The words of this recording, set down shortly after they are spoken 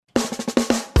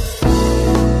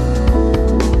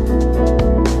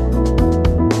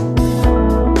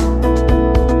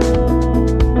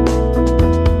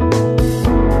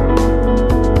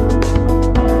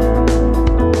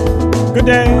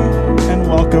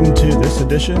welcome to this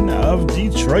edition of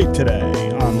Detroit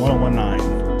Today on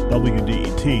 101.9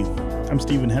 WDET. I'm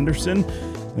Stephen Henderson,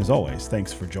 and as always,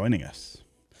 thanks for joining us.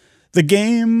 The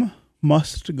game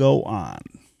must go on.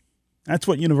 That's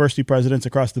what university presidents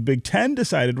across the Big Ten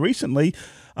decided recently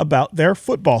about their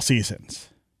football seasons.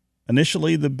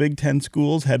 Initially, the Big Ten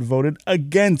schools had voted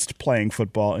against playing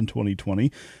football in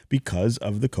 2020 because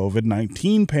of the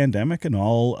COVID-19 pandemic and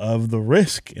all of the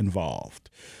risk involved.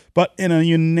 But in a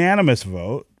unanimous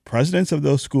vote, presidents of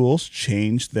those schools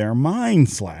changed their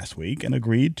minds last week and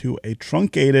agreed to a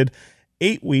truncated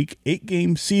 8-week,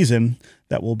 8-game season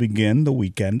that will begin the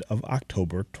weekend of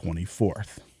October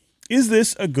 24th. Is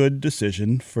this a good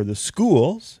decision for the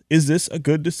schools? Is this a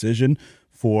good decision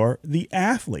for the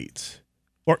athletes?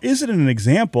 Or is it an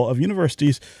example of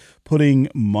universities putting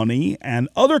money and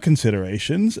other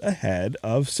considerations ahead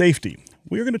of safety?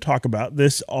 We're going to talk about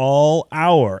this all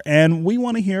hour, and we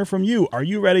want to hear from you. Are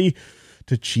you ready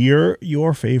to cheer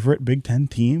your favorite Big Ten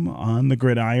team on the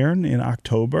gridiron in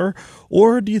October?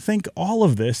 Or do you think all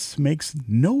of this makes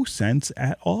no sense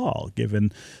at all,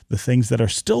 given the things that are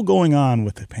still going on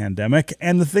with the pandemic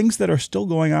and the things that are still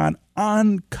going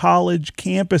on college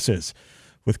campuses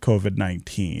with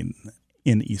COVID-19?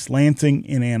 In East Lansing,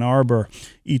 in Ann Arbor,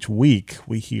 each week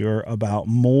we hear about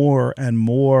more and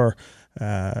more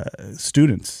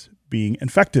students being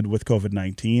infected with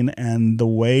COVID-19 and the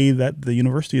way that the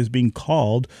university is being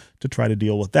called to try to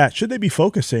deal with that. Should they be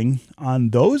focusing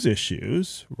on those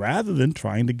issues rather than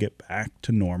trying to get back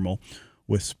to normal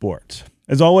with sports?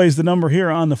 As always, the number here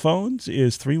on the phones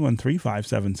is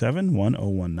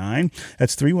 313-577-1019.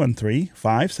 That's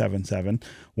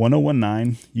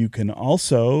 313-577-1019. You can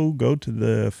also go to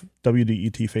the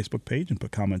WDET Facebook page and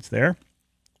put comments there.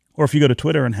 Or if you go to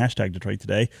Twitter and hashtag Detroit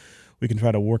Today, we can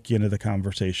try to work you into the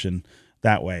conversation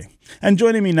that way. And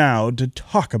joining me now to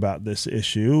talk about this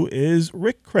issue is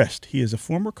Rick Christ. He is a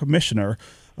former commissioner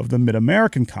of the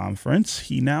Mid-American Conference.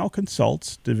 He now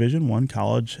consults Division I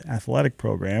college athletic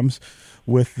programs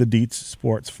with the Dietz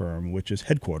Sports Firm, which is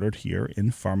headquartered here in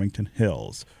Farmington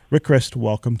Hills. Rick Christ,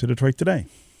 welcome to Detroit Today.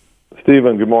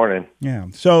 Stephen, good morning. Yeah.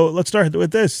 So let's start with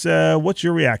this. What's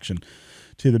your reaction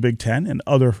to the Big Ten and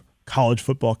other college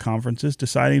football conferences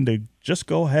deciding to just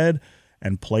go ahead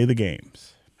and play the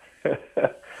games?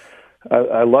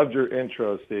 I loved your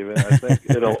intro, Stephen. I think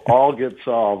it'll all get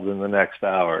solved in the next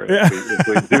hour if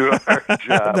we do our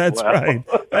job. That's well. right.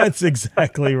 That's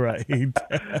exactly right.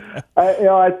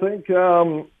 I think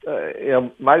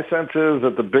my sense is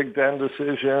that the Big Ten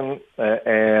decision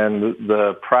and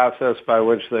the process by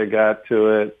which they got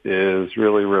to it is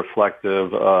really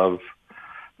reflective of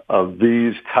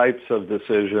these types of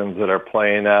decisions that are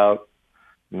playing out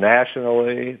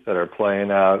nationally, that are playing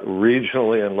out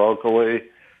regionally and locally,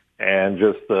 and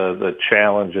just the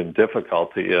challenge and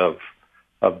difficulty of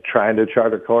trying to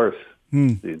chart a course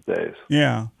these days.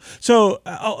 Yeah. So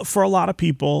for a lot of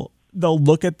people, they'll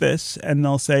look at this and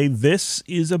they'll say, this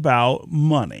is about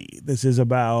money. This is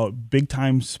about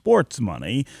big-time sports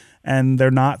money, and they're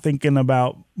not thinking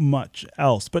about much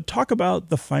else. But talk about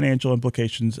the financial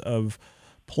implications of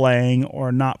playing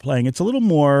or not playing. It's a little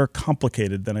more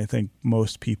complicated than I think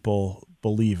most people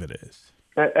believe it is.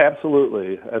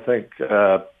 Absolutely. I think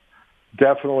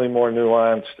definitely more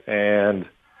nuanced. And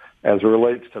as it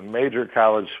relates to major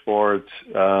college sports,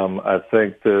 I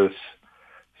think this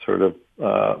sort of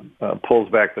pulls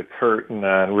back the curtain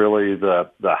on really the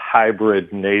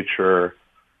hybrid nature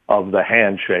of the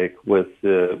handshake with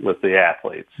the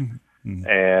athletes. Mm-hmm.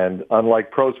 And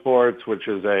unlike pro sports, which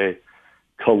is a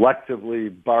collectively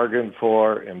bargained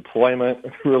for employment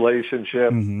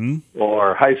relationship, mm-hmm.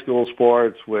 or high school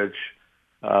sports, which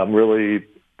really,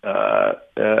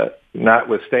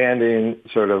 notwithstanding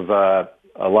sort of a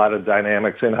lot of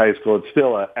dynamics in high school, it's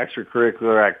still an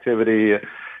extracurricular activity,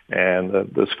 and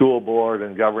the school board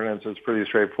and governance is pretty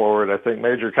straightforward. I think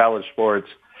major college sports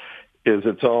is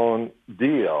its own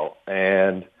deal,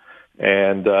 and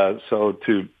so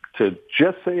to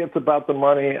just say it's about the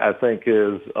money, I think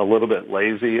is a little bit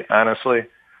lazy, honestly.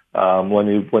 When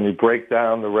you break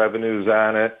down the revenues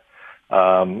on it,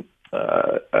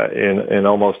 in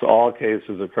almost all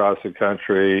cases across the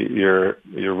country, you're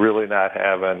really not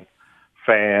having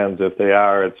fans. If they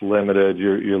are, it's limited.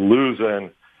 You're losing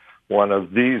one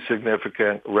of these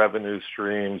significant revenue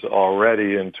streams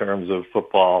already in terms of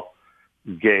football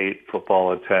gate,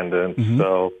 football attendance. Mm-hmm.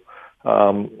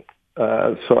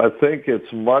 So I think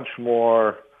it's much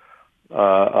more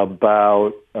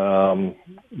about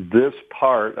this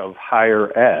part of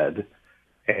higher ed,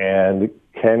 and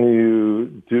can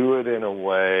you do it in a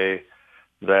way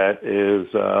that is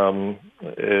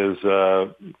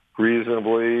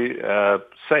reasonably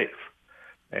safe?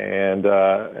 And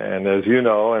as you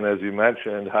know, and as you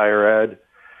mentioned, higher ed,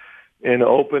 in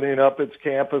opening up its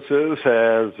campuses,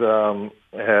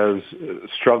 has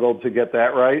struggled to get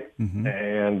that right,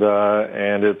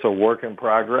 and it's a work in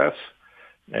progress.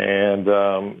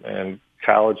 And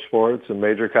college sports and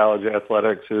major college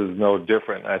athletics is no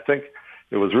different. I think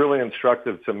it was really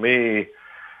instructive to me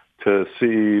to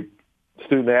see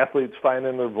student athletes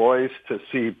finding their voice, to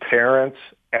see parents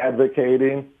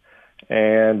advocating.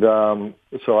 And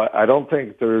so I don't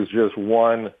think there's just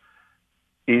one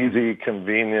easy,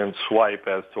 convenient swipe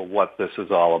as to what this is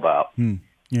all about.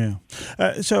 Yeah.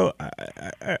 So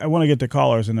I want to get to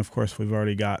callers, and of course we've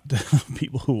already got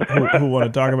people who want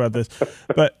to talk about this.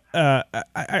 But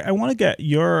I want to get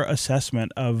your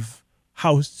assessment of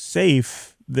how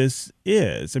safe this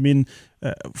is. I mean,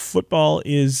 football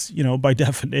is, by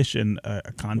definition,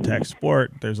 a contact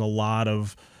sport. There's a lot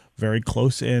of very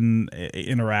close-in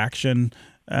interaction.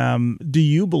 Do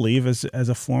you believe, as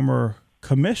a former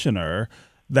commissioner,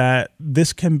 that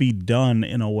this can be done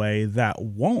in a way that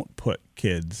won't put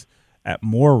kids at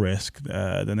more risk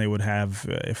than they would have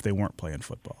if they weren't playing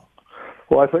football?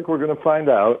 Well, I think we're going to find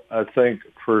out. I think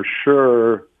for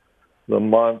sure the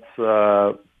month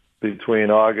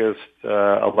between August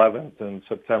 11th and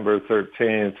September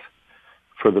 13th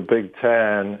for the Big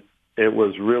Ten, it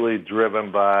was really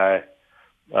driven by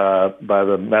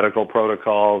the medical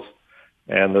protocols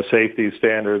and the safety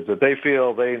standards that they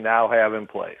feel they now have in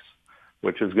place,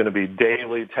 which is going to be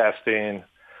daily testing,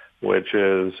 which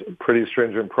is pretty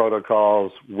stringent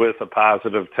protocols with a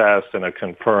positive test and a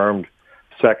confirmed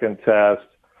second test,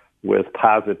 with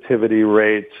positivity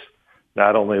rates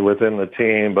not only within the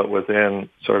team but within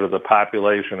sort of the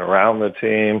population around the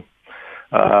team,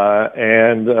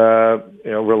 and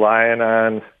relying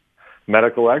on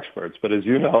medical experts. But as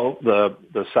you know,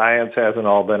 the science hasn't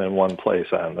all been in one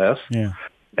place on this. Yeah.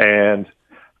 And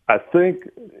I think,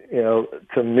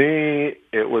 to me,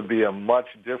 it would be a much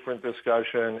different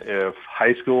discussion if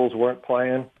high schools weren't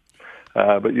playing.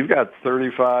 But you've got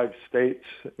 35 states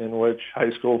in which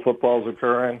high school football is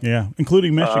occurring. Yeah,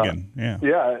 including Michigan. Yeah,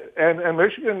 and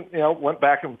Michigan, went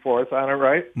back and forth on it,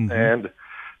 right? Mm-hmm. And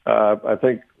I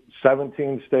think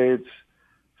 17 states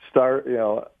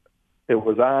it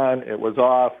was on, it was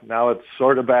off. Now it's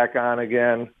sort of back on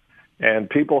again. And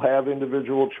people have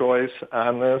individual choice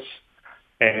on this.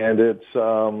 And it's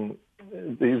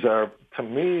these are, to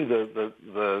me,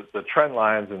 the trend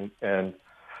lines,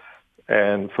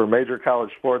 and for major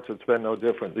college sports, it's been no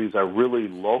different. These are really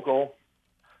local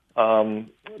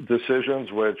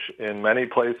decisions, which in many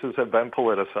places have been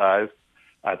politicized.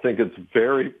 I think it's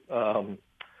very,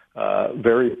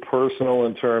 very personal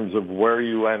in terms of where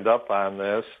you end up on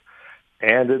this,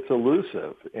 and it's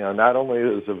elusive. Not only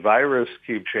does the virus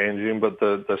keep changing, but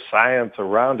the science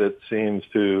around it seems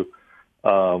to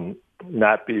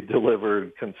not be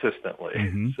delivered consistently.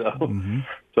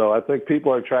 So I think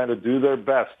people are trying to do their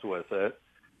best with it.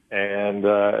 And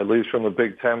at least from the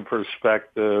Big Ten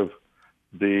perspective,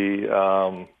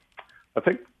 I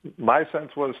think my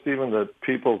sense was, Stephen, that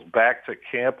people's back to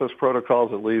campus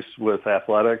protocols, at least with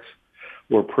athletics,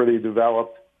 were pretty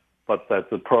developed, but that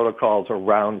the protocols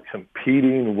around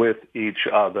competing with each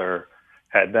other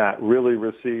had not really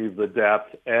received the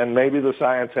depth, and maybe the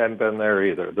science hadn't been there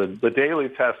either. The daily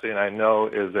testing, I know,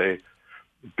 is a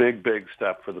big, big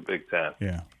step for the Big Ten.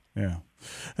 Yeah.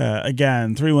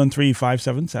 Again,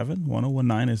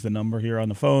 313-577-1019 is the number here on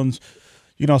the phones.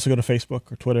 You can also go to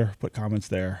Facebook or Twitter, put comments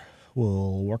there.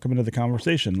 We'll work them into the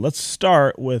conversation. Let's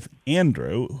start with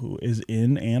Andrew, who is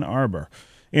in Ann Arbor.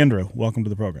 Andrew, welcome to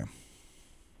the program.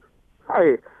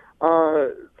 Hi.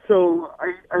 So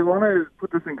I want to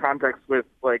put this in context with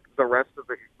the rest of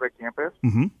the campus.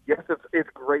 Mm-hmm. Yes, it's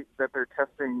great that they're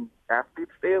testing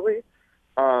athletes daily,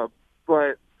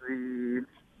 but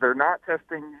they're not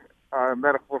testing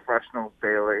medical professionals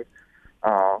daily.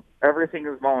 Everything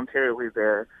is voluntarily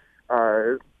there.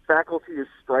 Faculty is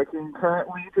striking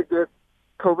currently to get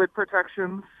COVID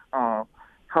protections.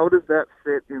 How does that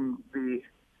fit in the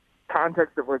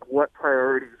context of what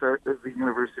priorities is the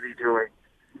university doing,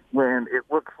 when it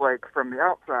looks like from the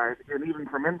outside and even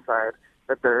from inside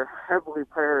that they're heavily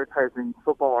prioritizing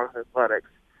football and athletics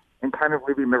and kind of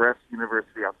leaving the rest of the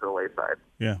university off to the wayside?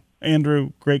 Yeah.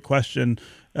 Andrew, great question.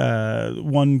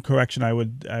 One correction I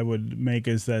would make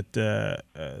is that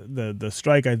the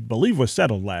strike, I believe, was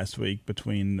settled last week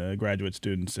between graduate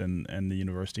students and the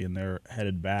university, and they're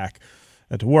headed back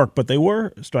to work. But they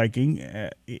were striking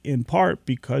in part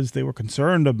because they were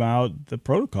concerned about the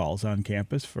protocols on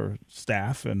campus for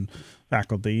staff and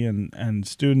faculty and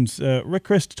students. Rick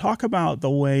Christ, talk about the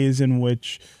ways in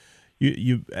which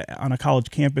you on a college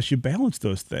campus, you balance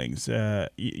those things.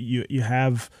 You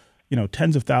have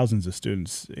tens of thousands of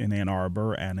students in Ann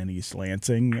Arbor and in East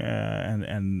Lansing,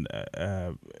 and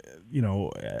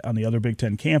on the other Big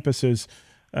Ten campuses.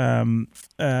 I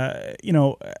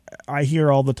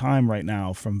hear all the time right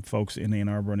now from folks in Ann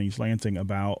Arbor and East Lansing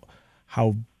about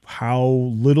how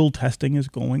little testing is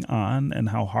going on and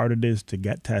how hard it is to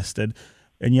get tested,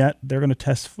 and yet they're going to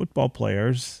test football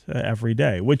players every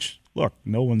day. Which, look,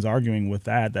 no one's arguing with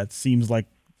that. That seems like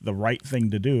the right thing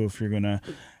to do if you're going to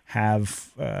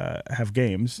have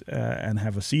games and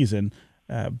have a season.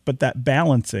 But that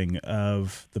balancing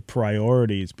of the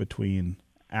priorities between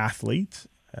athletes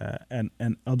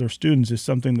and other students is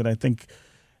something that I think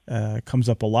comes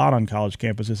up a lot on college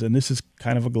campuses, and this is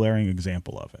kind of a glaring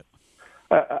example of it.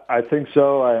 I think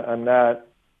so. I'm not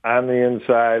on the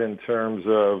inside in terms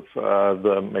of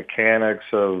the mechanics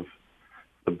of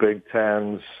the Big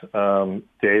Ten's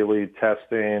daily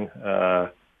testing.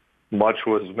 Much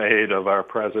was made of our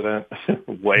president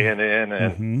weighing in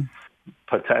and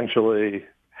potentially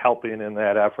helping in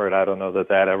that effort. I don't know that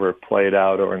ever played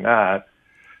out or not,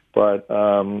 but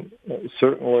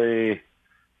certainly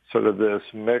sort of this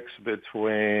mix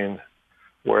between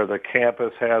where the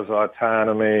campus has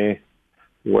autonomy,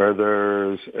 where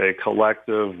there's a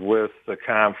collective with the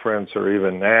conference or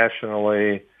even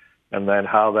nationally, and then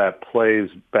how that plays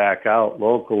back out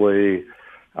locally,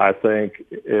 I think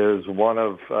is one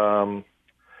of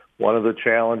the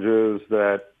challenges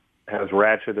that has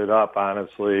ratcheted up,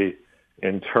 honestly,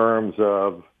 in terms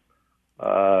of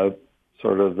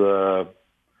sort of the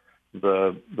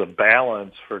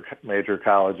balance for major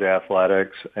college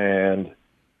athletics. And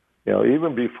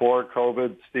even before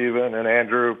COVID, Stephen and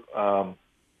Andrew,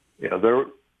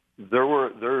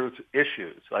 there's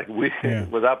issues like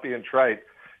without being trite,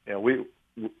 we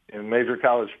in major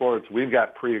college sports, we've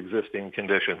got pre-existing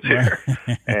conditions here,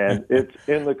 and it's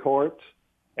in the courts,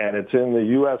 and it's in the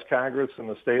U.S. Congress and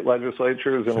the state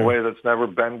legislatures in a way that's never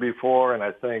been before. And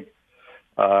I think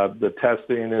the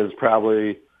testing is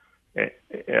probably.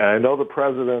 I know the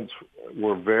presidents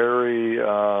were very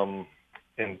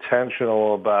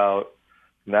intentional about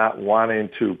not wanting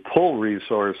to pull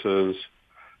resources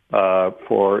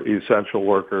for essential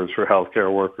workers, for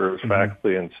healthcare workers,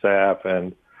 faculty and staff,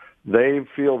 and they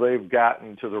feel they've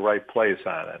gotten to the right place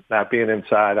on it. Not being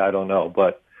inside, I don't know,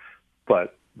 but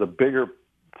the bigger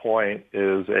point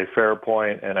is a fair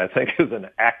point, and I think is an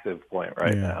active point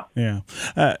right now. Yeah.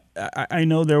 I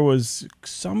know there was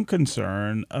some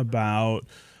concern about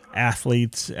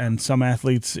athletes, and some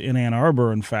athletes in Ann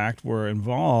Arbor, in fact, were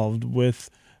involved with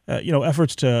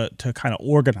efforts to kind of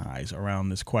organize around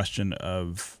this question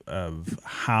of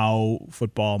how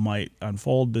football might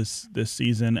unfold this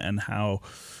season, and how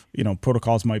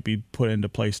protocols might be put into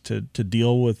place to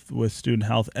deal with student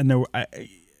health. And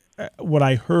what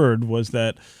I heard was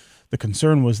that the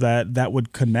concern was that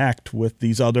would connect with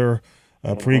these other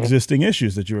pre-existing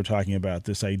issues that you were talking about.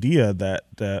 This idea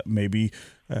that maybe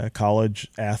college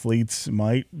athletes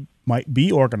might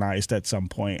be organized at some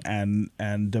point and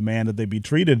demand that they be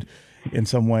treated in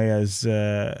some way as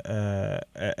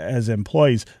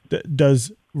employees.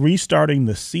 Does restarting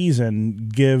the season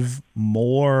give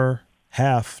more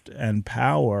heft and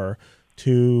power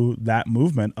to that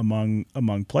movement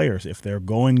among players? If they're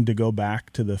going to go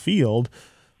back to the field,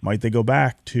 might they go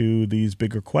back to these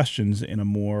bigger questions in a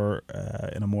more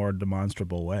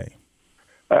demonstrable way?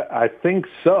 I think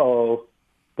so,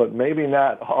 but maybe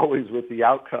not always with the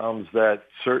outcomes that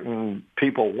certain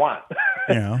people want.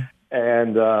 Yeah.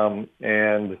 And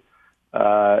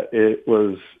it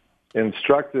was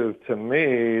instructive to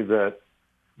me that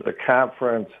the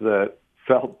conference that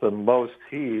felt the most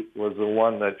heat was the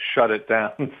one that shut it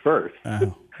down first.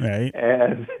 Oh, right.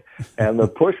 And the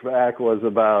pushback was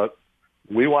about,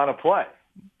 we want to play.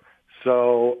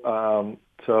 So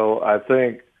I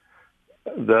think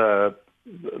the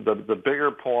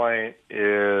bigger point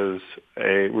is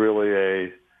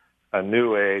really a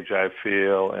new age, I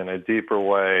feel, in a deeper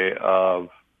way of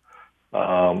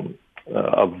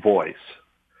voice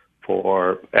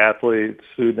for athletes,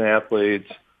 student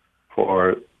athletes,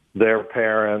 for their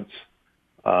parents,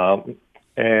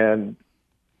 and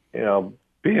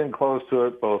being close to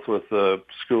it, both with the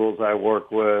schools I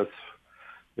work with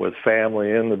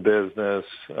family in the business.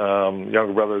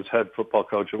 Younger brother's head football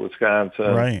coach at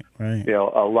Wisconsin. Right.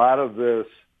 A lot of this,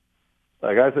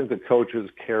 I think the coaches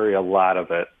carry a lot of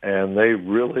it, and they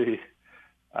really,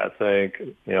 I think,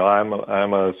 I'm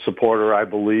a supporter. I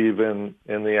believe in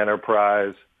the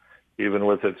enterprise, even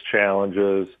with its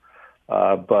challenges,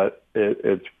 but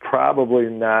it's probably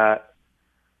not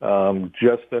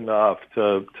just enough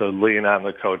to lean on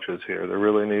the coaches here. There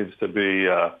really needs to be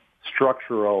a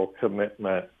structural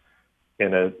commitment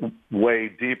in a way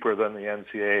deeper than the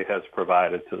NCAA has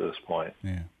provided to this point.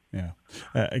 Yeah.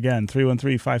 Again,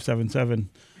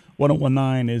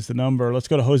 313-577-1019 is the number. Let's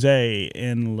go to Jose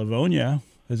in Livonia.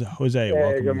 Jose, hey,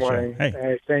 welcome good to morning. the show.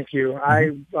 Hey, thank you.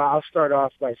 I'll start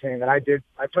off by saying that I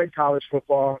played college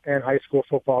football and high school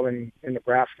football in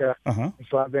Nebraska. Uh-huh.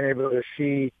 So I've been able to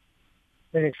see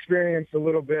and experience a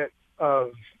little bit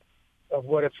of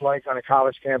what it's like on a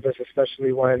college campus,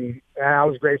 especially when I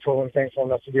was grateful and thankful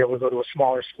enough to be able to go to a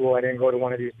smaller school. I didn't go to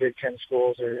one of these Big Ten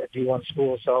schools or a D1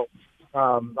 school. So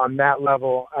on that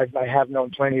level, I have known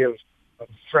plenty of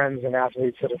friends and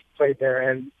athletes that have played there,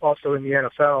 and also in the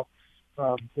NFL,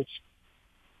 which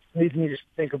leads me to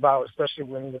think about, especially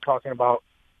when we're talking about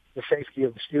the safety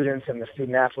of the students and the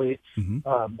student athletes. Mm-hmm.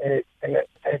 And it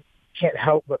can't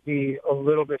help but be a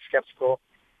little bit skeptical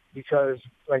because,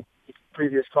 like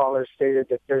previous callers stated,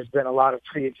 that there's been a lot of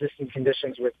pre-existing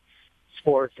conditions with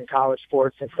sports and college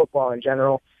sports and football in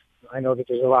general. I know that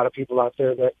there's a lot of people out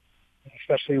there that,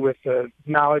 especially with the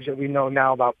knowledge that we know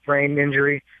now about brain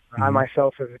injury, I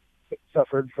myself have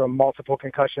suffered from multiple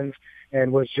concussions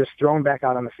and was just thrown back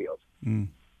out on the field.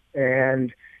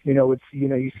 And,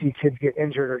 you see kids get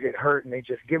injured or get hurt and they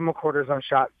just give them a cortisone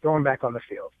shot, throw them back on the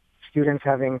field. Students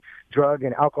having drug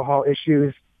and alcohol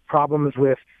issues, problems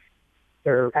with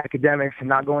their academics and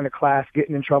not going to class,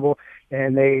 getting in trouble,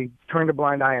 and they turn a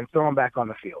blind eye and throw them back on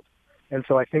the field. And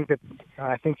so I think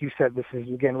you said this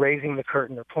is, again, raising the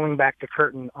curtain or pulling back the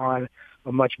curtain on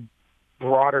a much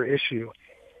broader issue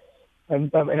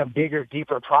and a bigger,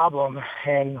 deeper problem.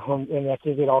 And I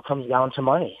think it all comes down to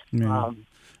money. Yeah.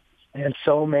 And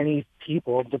so many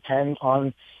people depend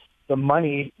on the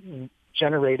money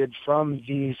generated from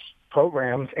these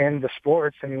programs and the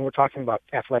sports. I mean, we're talking about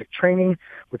athletic training.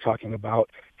 We're talking about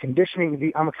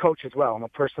conditioning. I'm a coach as well. I'm a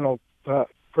personal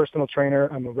trainer.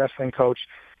 I'm a wrestling coach.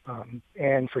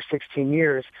 And for 16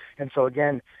 years. And so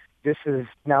again, this is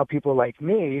now people like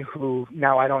me who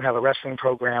now I don't have a wrestling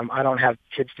program. I don't have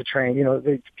kids to train.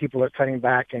 People are cutting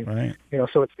back and, right.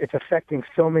 So it's affecting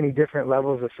so many different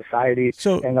levels of society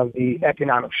and of the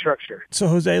economic structure. So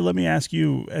Jose, let me ask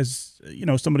you, as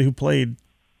somebody who played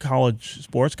college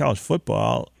sports, college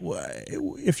football,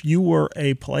 if you were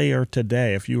a player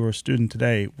today, if you were a student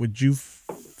today, would you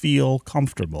feel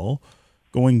comfortable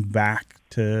going back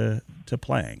to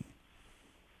playing?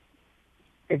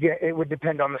 Again, it would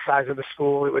depend on the size of the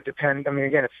school. It would depend. I mean,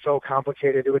 again, it's so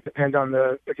complicated. It would depend on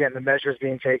the measures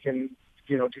being taken.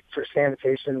 For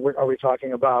sanitation, what are we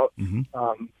talking about? Mm-hmm.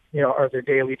 Are there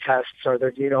daily tests? Are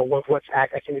there,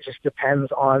 I think it just depends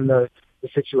on the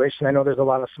situation. I know there's a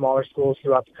lot of smaller schools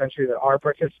throughout the country that are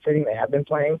participating. They have been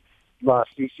playing.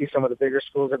 You see some of the bigger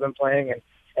schools have been playing, and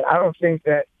I don't think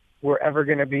that we're ever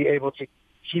going to be able to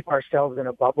keep ourselves in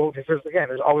a bubble because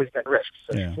there's always been risks.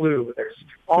 There's flu. There's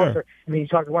all. Sure. I mean, you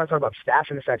want to talk about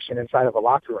staph infection inside of a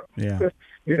locker room. Yeah.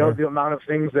 The amount of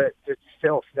things that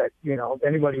filth that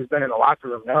anybody who's been in a locker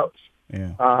room knows.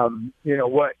 Yeah.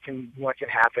 What can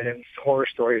happen and horror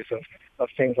stories of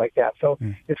things like that. So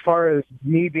as far as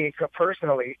me being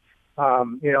personally,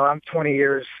 I'm 20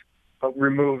 years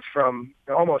removed from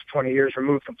almost 20 years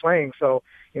removed from playing. So,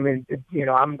 I mean,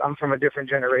 I'm from a different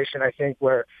generation, I think,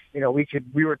 where,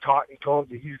 we were taught and told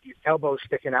to use your elbows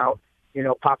sticking out,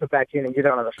 pop it back in and get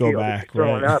out on the field. Go back, if you're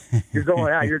throwing right. up, you're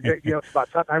going out. It's about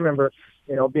tough. I remember,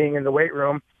 being in the weight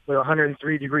room with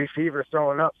 103-degree fever,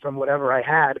 throwing up from whatever I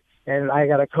had. And I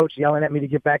got a coach yelling at me to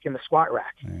get back in the squat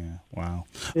rack. Yeah. Wow.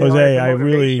 Jose,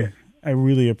 I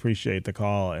really appreciate the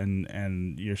call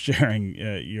and you're sharing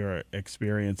your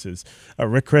experiences.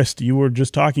 Rick Christ, you were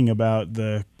just talking about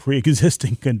the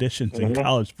pre-existing conditions in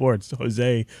college sports.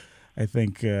 Jose, I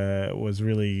think, was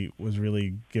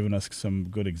really giving us some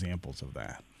good examples of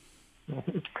that.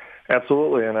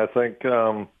 Absolutely, and I think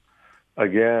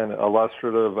again,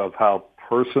 illustrative of how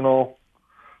personal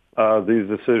these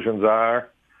decisions are,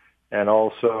 and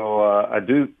also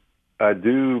I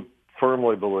do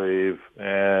firmly believe,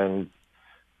 and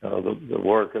the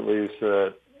work at least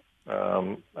that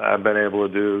I've been able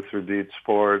to do through Deep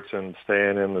Sports and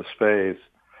staying in the space,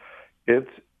 it's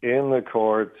in the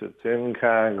courts, it's in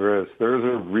Congress. There's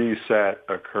a reset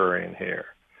occurring here,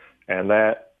 and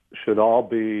that should all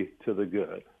be to the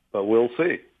good. But we'll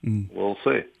see. We'll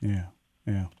see. Yeah.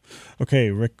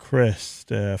 Okay, Rick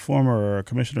Christ, former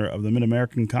commissioner of the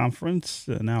Mid-American Conference,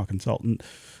 now a consultant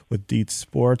with Deep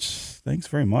Sports. Thanks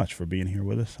very much for being here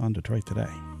with us on Detroit Today.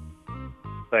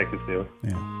 Thank you, Steven.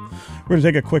 Yeah. We're going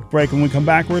to take a quick break. When we come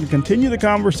back, we're going to continue the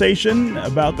conversation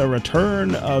about the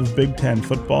return of Big Ten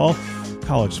football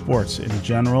college sports in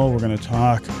general. We're going to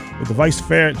talk with the vice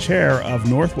chair of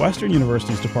Northwestern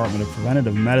University's Department of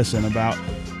Preventative Medicine about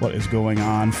what is going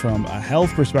on from a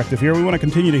health perspective here. We want to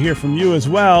continue to hear from you as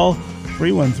well.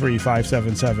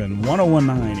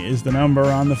 313-577-1019 is the number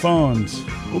on the phones.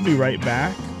 We'll be right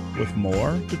back with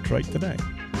more Detroit Today.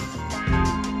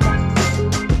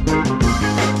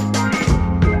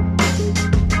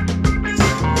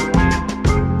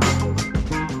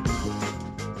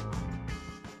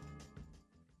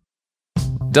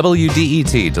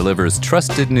 WDET delivers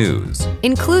trusted news,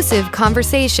 inclusive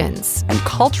conversations, and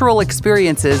cultural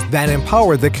experiences that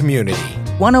empower the community.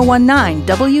 1019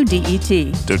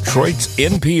 WDET, Detroit's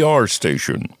NPR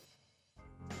station.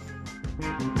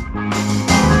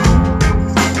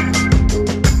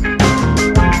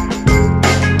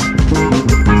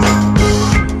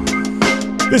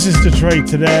 This is Detroit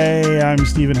Today. I'm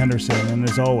Stephen Henderson, and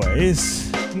as always,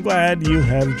 I'm glad you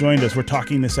have joined us. We're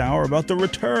talking this hour about the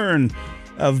return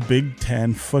of Big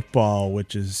Ten football,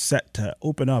 which is set to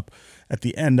open up at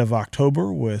the end of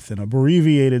October with an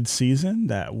abbreviated season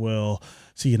that will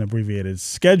see an abbreviated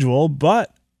schedule,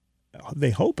 but they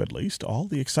hope at least all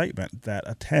the excitement that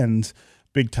attends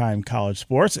big-time college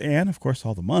sports and, of course,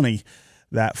 all the money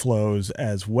that flows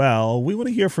as well. We want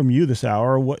to hear from you this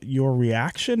hour what your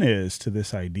reaction is to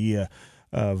this idea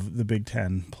of the Big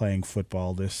Ten playing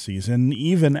football this season,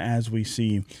 even as we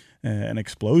see an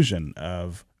explosion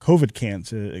of COVID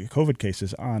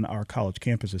cases on our college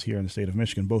campuses here in the state of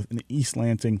Michigan, both in East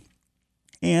Lansing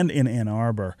and in Ann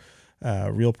Arbor.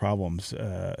 Real problems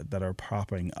that are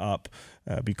popping up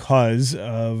because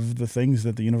of the things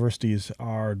that the universities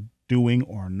are doing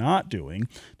or not doing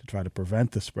to try to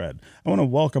prevent the spread. I want to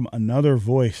welcome another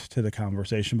voice to the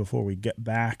conversation before we get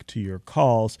back to your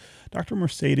calls. Dr.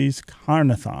 Mercedes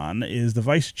Carnethon is the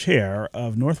vice chair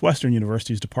of Northwestern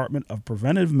University's Department of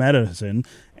Preventative Medicine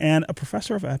and a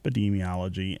professor of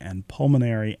epidemiology and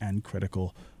pulmonary and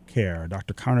critical care.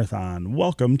 Dr. Carnethon,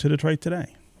 welcome to Detroit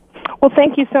Today. Well,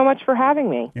 thank you so much for having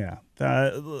me. Yeah.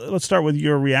 Let's start with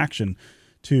your reaction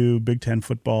to Big Ten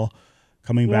football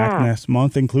coming back next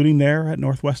month, including there at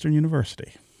Northwestern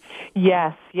University.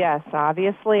 Yes.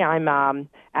 Obviously, I'm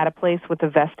at a place with a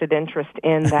vested interest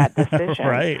in that decision.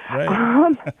 Right.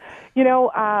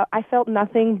 I felt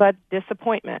nothing but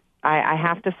disappointment, I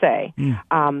have to say.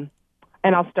 And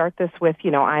I'll start this with,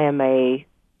 I am a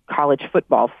college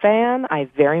football fan. I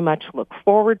very much look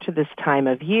forward to this time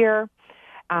of year.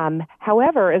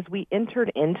 However, as we entered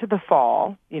into the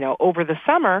fall, over the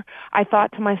summer, I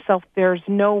thought to myself, there's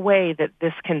no way that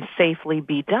this can safely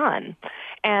be done.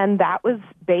 And that was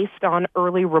based on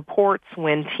early reports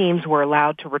when teams were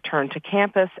allowed to return to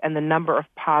campus and the number of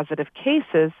positive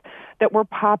cases that were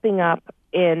popping up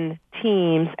in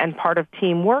teams and part of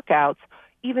team workouts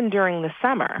even during the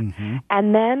summer. Mm-hmm.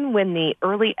 And then when the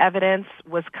early evidence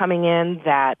was coming in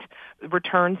that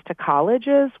returns to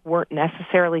colleges weren't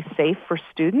necessarily safe for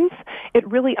students, it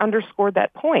really underscored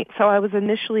that point. So I was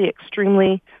initially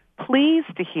extremely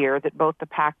pleased to hear that both the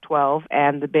Pac-12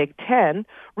 and the Big Ten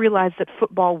realized that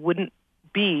football wouldn't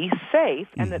be safe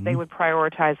and that they would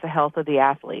prioritize the health of the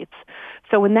athletes.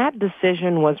 So when that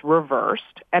decision was reversed,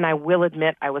 and I will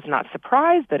admit I was not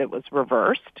surprised that it was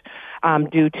reversed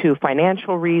due to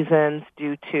financial reasons,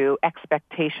 due to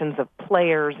expectations of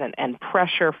players and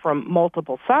pressure from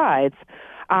multiple sides,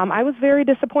 I was very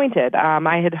disappointed.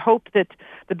 I had hoped that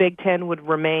the Big Ten would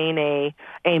remain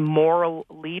a moral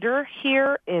leader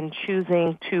here in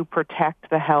choosing to protect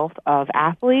the health of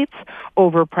athletes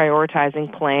over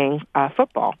prioritizing playing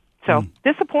football. So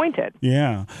disappointed.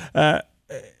 Yeah.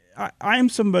 I'm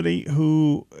somebody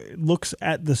who looks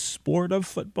at the sport of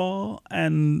football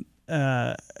and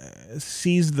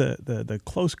sees the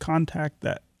close contact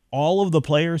that all of the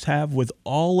players have with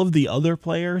all of the other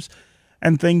players,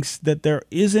 and thinks that there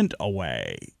isn't a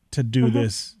way to do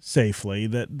this safely,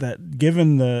 that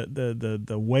given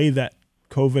the way that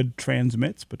COVID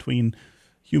transmits between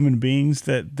human beings,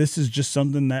 that this is just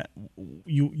something that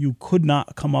you could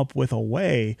not come up with a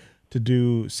way to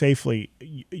do safely.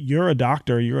 You're a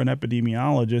doctor, you're an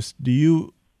epidemiologist. Do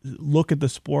you look at the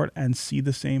sport and see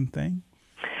the same thing?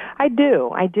 I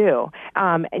do.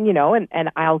 And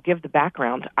I'll give the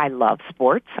background. I love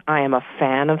sports. I am a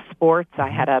fan of sports. I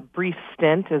had a brief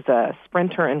stint as a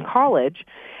sprinter in college.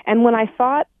 And when I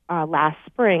thought last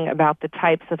spring about the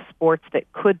types of sports that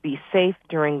could be safe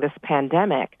during this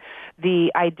pandemic,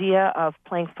 the idea of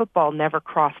playing football never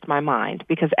crossed my mind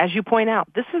because, as you point out,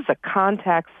 this is a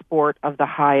contact sport of the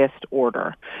highest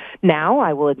order. Now,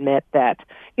 I will admit that,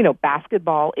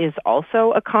 basketball is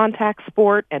also a contact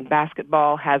sport, and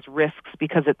basketball has risks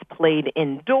because it's played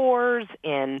indoors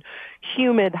in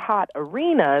humid, hot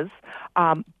arenas,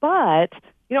 but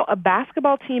a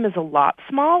basketball team is a lot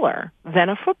smaller than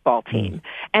a football team.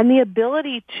 And the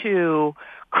ability to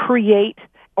create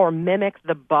or mimic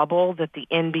the bubble that the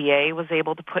NBA was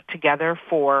able to put together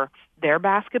for their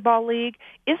basketball league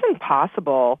isn't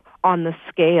possible on the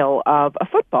scale of a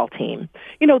football team.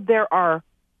 There are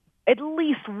at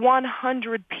least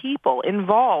 100 people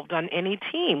involved on any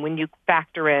team when you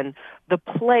factor in the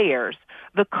players,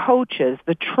 the coaches,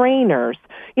 the trainers.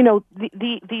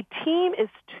 The team is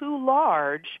too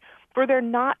large for there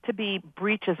not to be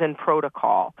breaches in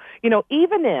protocol.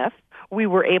 Even if we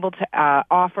were able to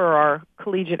offer our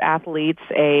collegiate athletes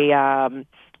a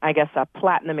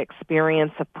platinum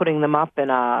experience of putting them up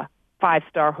in a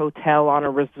 5-star hotel on a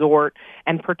resort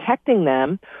and protecting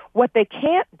them, what they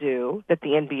can't do, that the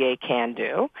NBA can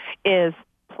do, is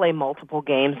play multiple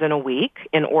games in a week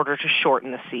in order to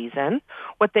shorten the season.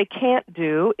 What they can't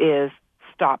do is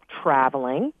stop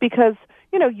traveling because,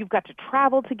 you've got to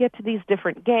travel to get to these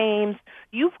different games.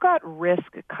 You've got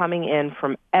risk coming in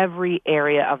from every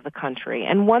area of the country.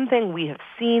 And one thing we have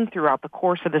seen throughout the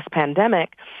course of this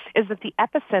pandemic is that the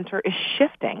epicenter is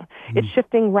shifting. It's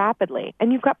shifting rapidly.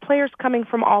 And you've got players coming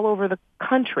from all over the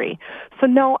country. So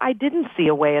no, I didn't see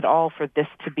a way at all for this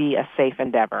to be a safe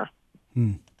endeavor.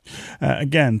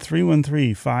 Again,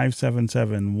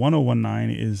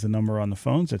 313-577-1019 is the number on the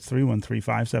phones. It's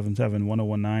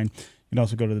 313-577-1019. You can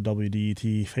also go to the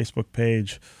WDET Facebook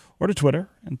page or to Twitter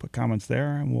and put comments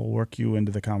there, and we'll work you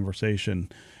into the conversation.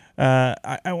 I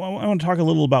want to talk a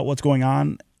little about what's going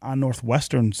on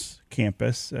Northwestern's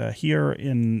campus. Here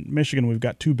in Michigan, we've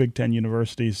got 2 Big Ten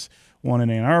universities, one in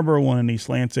Ann Arbor, one in East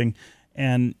Lansing,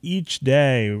 and each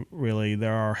day, really,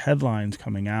 there are headlines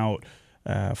coming out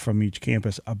from each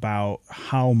campus about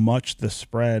how much the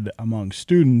spread among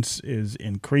students is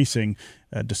increasing,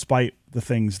 despite the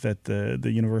things that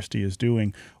the university is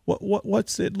doing.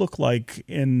 What's it look like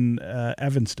in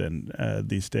Evanston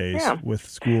these days with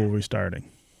school restarting?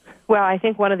 Well, I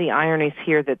think one of the ironies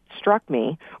here that struck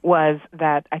me was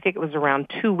that I think it was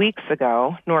around 2 weeks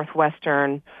ago,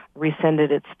 Northwestern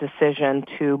rescinded its decision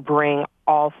to bring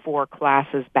all 4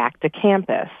 classes back to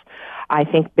campus. I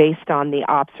think based on the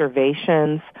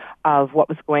observations of what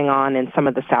was going on in some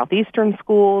of the southeastern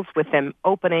schools with them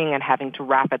opening and having to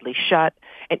rapidly shut,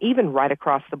 and even right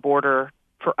across the border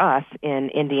for us in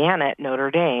Indiana at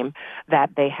Notre Dame,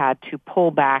 that they had to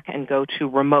pull back and go to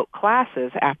remote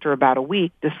classes after about a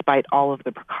week despite all of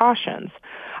the precautions.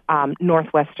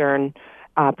 Northwestern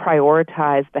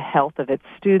prioritized the health of its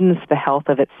students, the health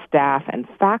of its staff and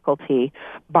faculty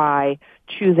by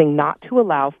choosing not to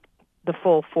allow the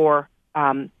full 4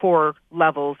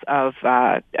 levels of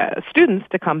students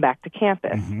to come back to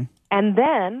campus. And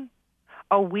then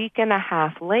a week and a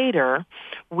half later,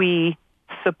 we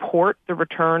support the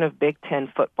return of Big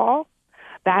Ten football.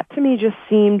 That to me just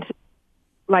seemed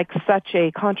like such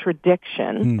a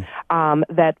contradiction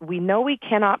that we know we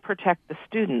cannot protect the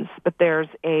students, but there's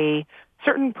a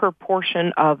certain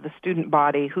proportion of the student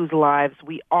body whose lives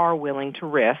we are willing to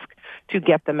risk to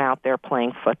get them out there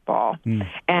playing football.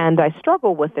 And I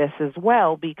struggle with this as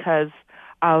well because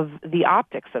of the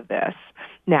optics of this.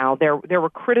 Now, there were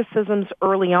criticisms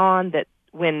early on that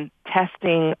when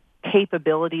testing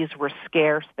capabilities were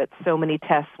scarce, that so many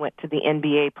tests went to the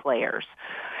NBA players.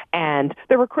 And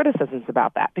there were criticisms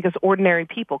about that because ordinary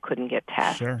people couldn't get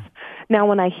tests. Sure. Now,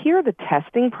 when I hear the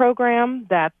testing program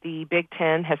that the Big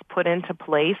Ten has put into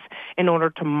place in order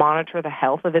to monitor the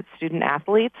health of its student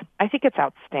athletes, I think it's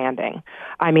outstanding.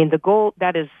 I mean, the goal,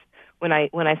 that is, when I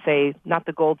say not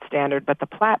the gold standard, but the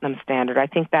platinum standard, I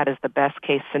think that is the best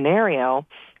case scenario.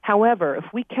 However, if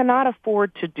we cannot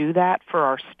afford to do that for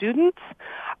our students,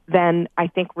 then I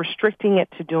think restricting it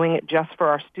to doing it just for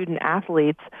our student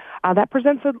athletes, that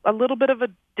presents a little bit of a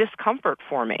discomfort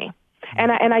for me.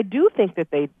 And I do think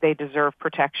that they deserve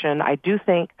protection. I do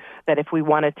think that if we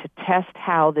wanted to test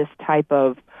how this type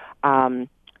of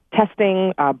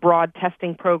testing, broad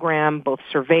testing program, both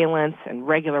surveillance and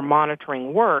regular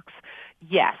monitoring works,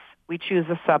 yes, we choose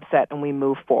a subset and we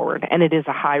move forward. And it is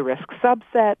a high-risk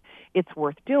subset. It's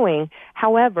worth doing.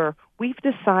 However, we've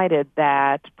decided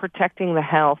that protecting the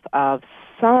health of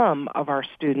some of our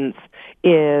students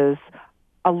is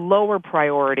a lower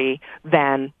priority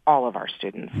than all of our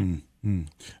students.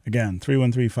 Again,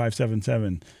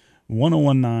 313-577-1019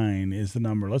 1019 is the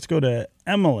number. Let's go to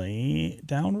Emily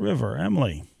downriver.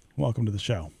 Emily, welcome to the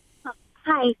show.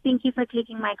 Hi, thank you for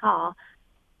taking my call.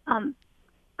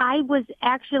 I was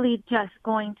actually just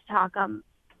going to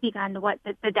speak on what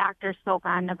the doctor spoke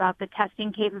on about the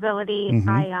testing capability.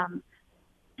 Mm-hmm.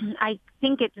 I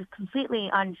think it's completely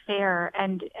unfair,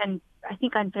 and I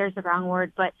think unfair is the wrong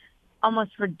word, but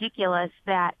almost ridiculous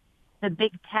that the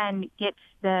Big Ten gets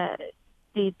the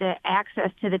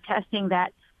access to the testing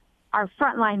that our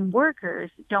frontline workers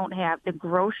don't have, the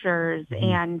grocers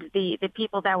and the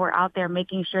people that were out there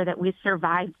making sure that we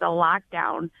survived the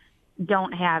lockdown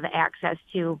don't have access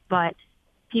to, but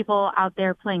people out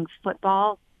there playing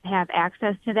football have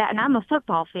access to that. And I'm a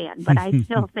football fan, but I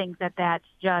still think that that's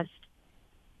just,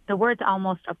 the word's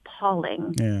almost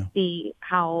appalling. Yeah.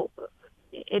 How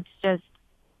it's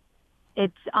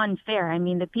unfair. I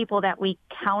mean, the people that we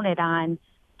counted on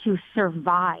to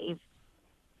survive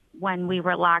when we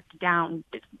were locked down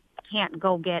can't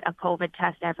go get a COVID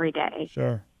test every day.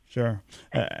 Sure.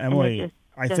 Emily,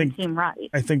 I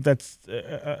think that's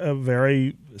a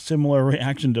very similar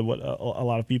reaction to what a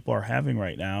lot of people are having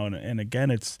right now. And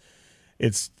again, it's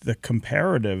the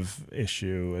comparative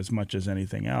issue as much as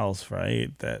anything else,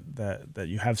 right? That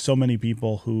you have so many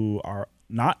people who are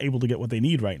not able to get what they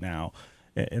need right now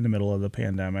in the middle of the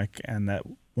pandemic, and that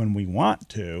when we want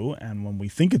to and when we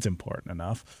think it's important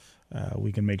enough,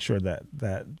 we can make sure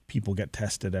that people get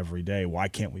tested every day. Why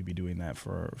can't we be doing that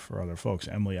for other folks?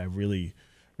 Emily, I really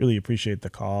appreciate the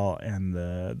call and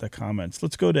the comments.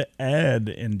 Let's go to Ed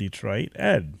in Detroit.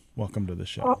 Ed, welcome to the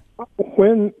show.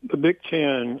 When the Big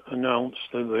Ten announced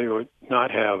that they would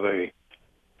not have a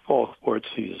fall sports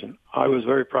season, I was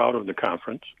very proud of the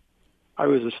conference. I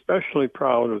was especially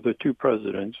proud of the two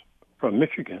presidents from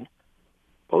Michigan,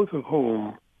 both of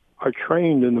whom are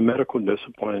trained in the medical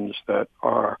disciplines that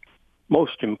are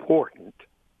most important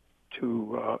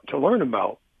to learn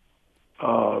about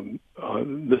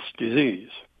this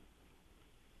disease.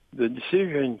 The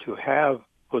decision to have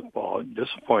football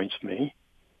disappoints me.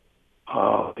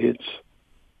 It's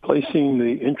placing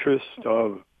the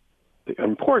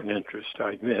important interest,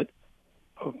 I admit,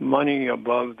 of money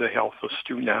above the health of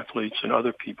student athletes and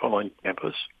other people on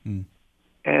campus.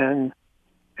 And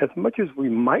as much as we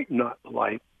might not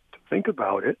like to think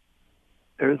about it,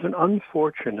 there's an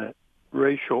unfortunate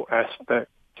racial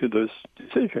aspect to this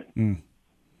decision.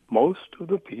 Most of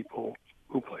the people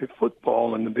who play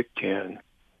football in the Big Ten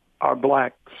are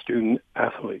black student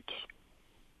athletes.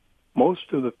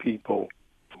 Most of the people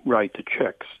who write the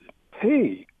checks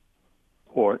pay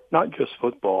for not just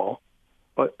football,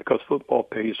 but because football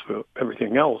pays for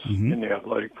everything else in the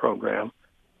athletic program,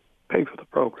 pay for the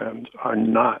programs are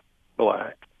not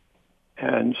black.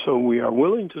 And so we are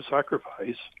willing to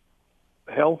sacrifice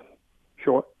the health,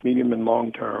 short, medium, and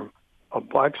long term, of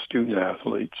black student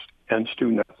athletes and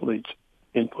student athletes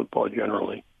in football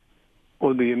generally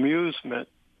for the amusement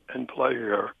and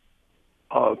pleasure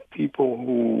of people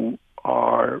who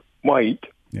are white.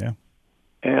 Yeah.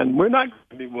 And we're not going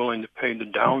to be willing to pay the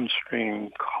downstream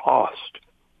cost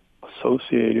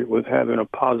associated with having a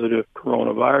positive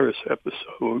coronavirus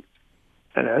episode.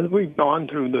 And as we've gone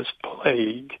through this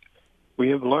plague, we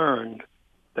have learned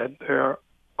that there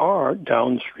are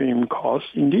downstream costs.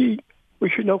 Indeed, we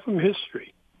should know from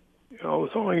history. It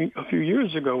was only a few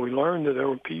years ago we learned that there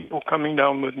were people coming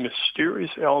down with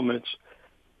mysterious ailments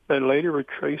that later were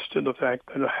traced to the fact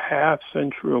that a half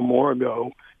century or more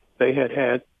ago they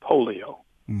had polio.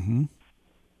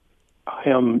 I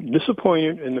am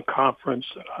disappointed in the conference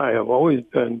that I have always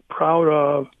been proud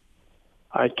of.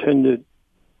 I attended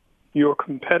your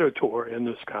competitor in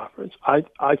this conference. I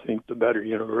think the better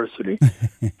university.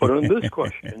 But on this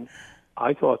question,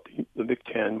 I thought the Big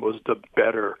Ten was the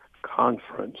better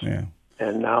conference. Yeah.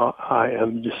 And now I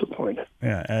am disappointed.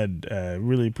 Yeah, Ed,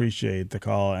 really appreciate the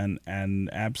call and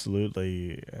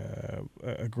absolutely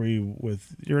agree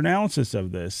with your analysis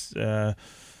of this.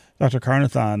 Dr.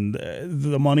 Carnethon,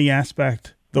 the money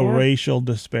aspect, the racial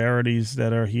disparities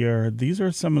that are here, these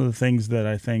are some of the things that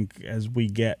I think as we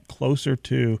get closer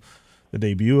to the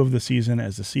debut of the season,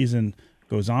 as the season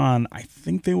goes on, I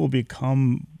think they will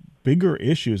become bigger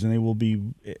issues and they will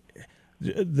be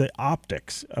the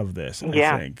optics of this,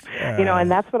 I think.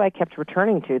 And that's what I kept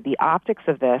returning to, the optics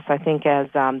of this. I think as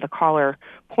the caller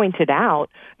pointed out,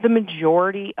 the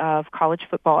majority of college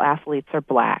football athletes are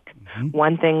black.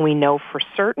 One thing we know for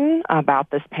certain about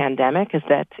this pandemic is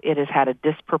that it has had a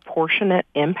disproportionate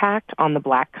impact on the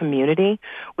black community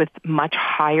with much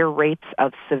higher rates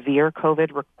of severe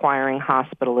COVID requiring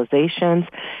hospitalizations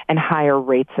and higher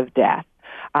rates of death.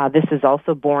 This is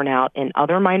also borne out in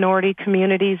other minority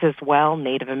communities as well,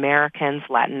 Native Americans,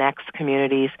 Latinx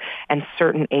communities, and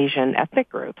certain Asian ethnic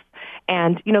groups.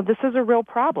 And, this is a real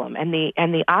problem. And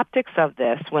the optics of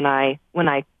this, when I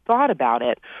thought about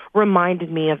it,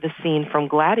 reminded me of the scene from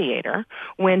Gladiator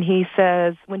when he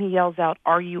yells out,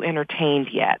 "Are you entertained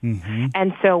yet?" Mm-hmm.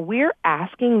 And so we're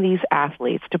asking these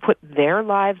athletes to put their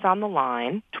lives on the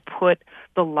line, to put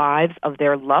the lives of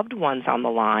their loved ones on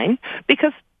the line,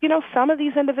 because, some of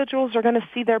these individuals are going to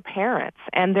see their parents,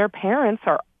 and their parents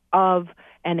are of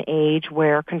an age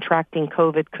where contracting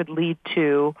COVID could lead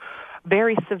to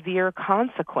very severe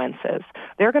consequences.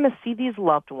 They're going to see these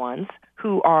loved ones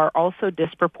who are also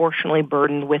disproportionately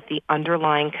burdened with the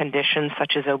underlying conditions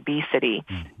such as obesity,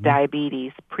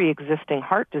 diabetes, pre-existing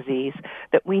heart disease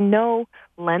that we know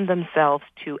lend themselves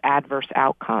to adverse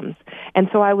outcomes. And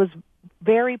so I was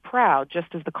very proud,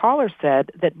 just as the caller said,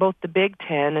 that both the Big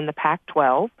Ten and the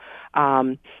Pac-12,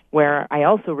 where I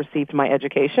also received my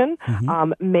education,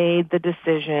 made the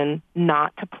decision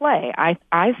not to play. I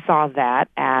saw that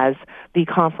as the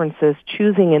conferences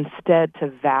choosing instead to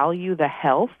value the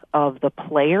health of the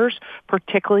players,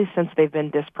 particularly since they've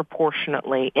been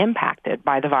disproportionately impacted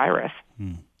by the virus.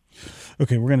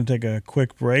 Okay, we're going to take a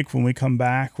quick break. When we come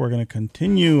back, we're going to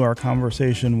continue our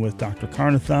conversation with Dr.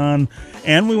 Carnethon,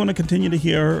 and we want to continue to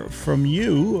hear from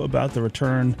you about the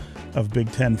return of Big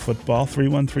Ten football.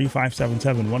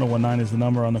 313-577-1019 is the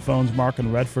number on the phones. Mark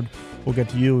and Redford, we'll get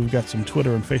to you. We've got some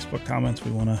Twitter and Facebook comments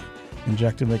we want to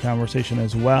inject into the conversation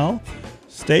as well.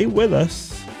 Stay with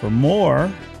us for more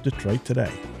Detroit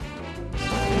Today.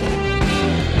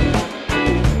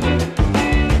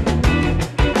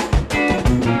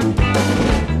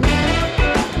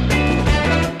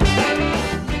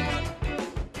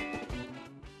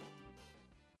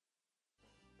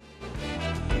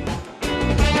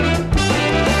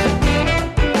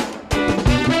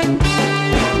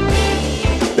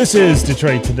 This is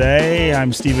Detroit Today.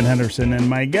 I'm Stephen Henderson, and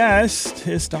my guest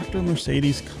is Dr.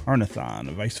 Mercedes Carnethon,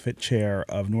 Vice Fit Chair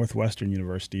of Northwestern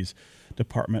University's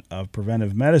Department of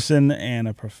Preventive Medicine and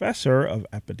a professor of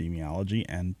epidemiology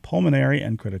and pulmonary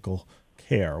and critical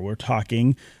care. We're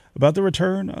talking about the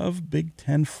return of Big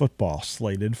Ten football,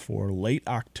 slated for late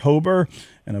October,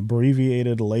 an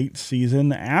abbreviated late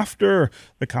season after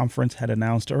the conference had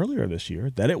announced earlier this year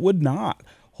that it would not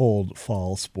hold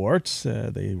fall sports.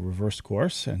 They reversed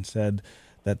course and said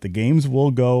that the games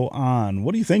will go on.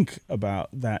 What do you think about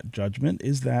that judgment?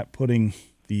 Is that putting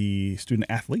the student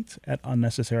athletes at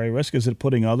unnecessary risk? Is it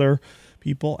putting other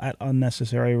people at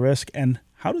unnecessary risk? And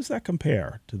how does that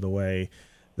compare to the way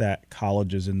that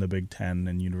colleges in the Big Ten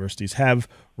and universities have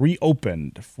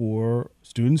reopened for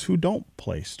students who don't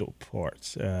play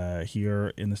sports?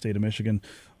 Here in the state of Michigan,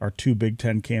 our two Big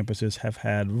Ten campuses have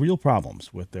had real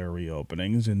problems with their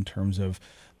reopenings in terms of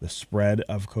the spread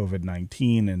of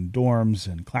COVID-19 in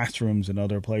dorms and classrooms and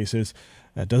other places.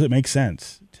 Does it make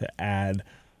sense to add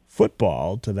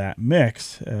football to that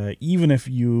mix, even if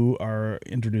you are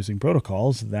introducing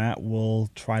protocols that will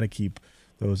try to keep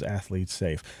those athletes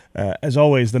safe? As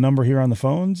always, the number here on the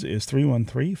phones is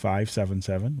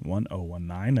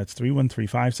 313-577-1019. That's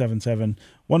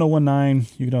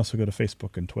 313-577-1019. You can also go to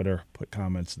Facebook and Twitter, put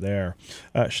comments there.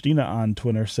 Stina on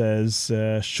Twitter says,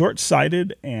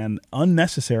 short-sighted and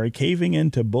unnecessary caving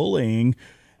into bullying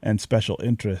and special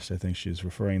interest. I think she's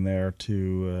referring there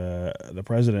to the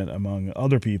president, among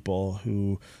other people,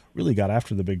 who really got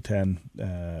after the Big Ten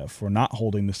for not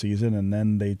holding the season, and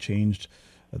then they changed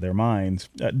their minds.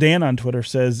 Dan on Twitter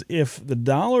says, if the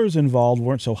dollars involved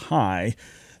weren't so high,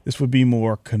 this would be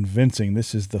more convincing.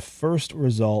 This is the first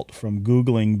result from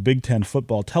Googling Big Ten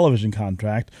football television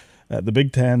contract. The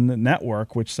Big Ten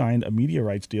Network, which signed a media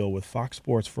rights deal with Fox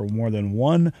Sports for more than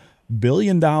 $1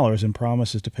 billion and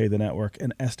promises to pay the network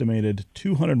an estimated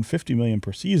 $250 million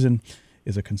per season,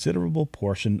 is a considerable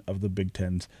portion of the Big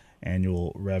Ten's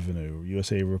annual revenue.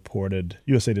 USA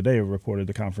Today reported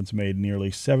the conference made nearly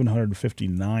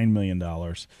 $759 million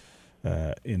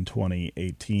in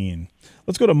 2018.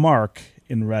 Let's go to Mark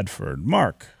in Redford.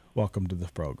 Mark, welcome to the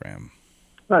program.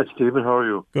 Hi, Stephen. How are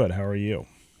you? Good. How are you?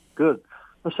 Good.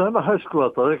 Listen, I'm a high school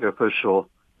athletic official,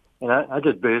 and I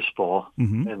did baseball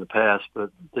in the past,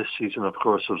 but this season, of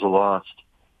course, was a loss.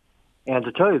 And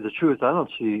to tell you the truth, I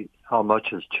don't see how much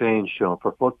has changed,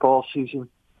 for football season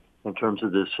in terms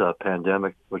of this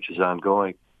pandemic, which is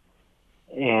ongoing.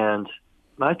 And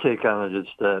my take on it is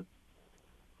that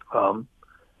a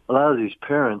lot of these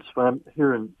parents, when I'm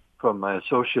hearing from my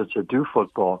associates that do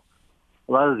football,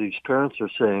 a lot of these parents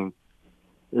are saying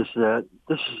is that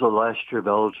this is the last year of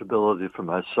eligibility for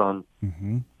my son,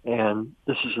 and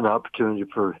this is an opportunity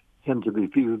for him to be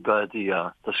viewed by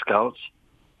the scouts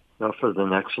for the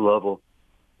next level.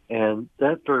 And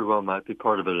that very well might be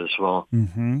part of it as well.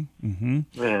 Mm-hmm.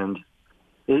 Mm-hmm. And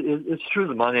it's true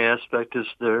the money aspect is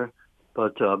there,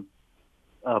 but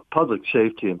public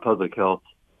safety and public health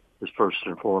is first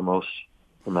and foremost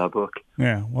in my book.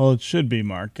 Yeah, well, it should be,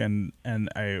 Mark, and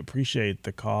I appreciate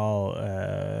the call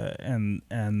and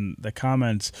the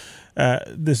comments.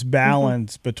 This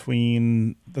balance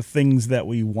between the things that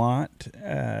we want,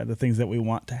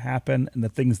 to happen, and the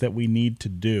things that we need to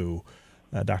do.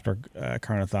 Dr.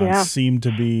 Carnethon, seem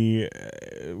to be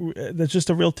there's just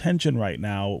a real tension right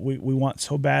now. We want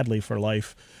so badly for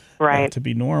life to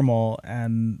be normal,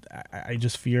 and I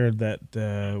just fear that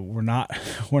we're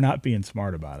not being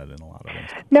smart about it in a lot of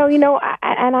instances. No,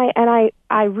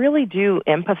 I really do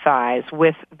empathize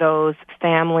with those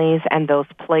families and those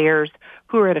players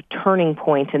who are at a turning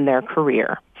point in their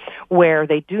career, where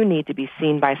they do need to be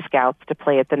seen by scouts to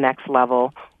play at the next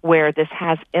level, where this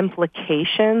has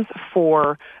implications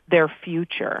for their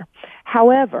future.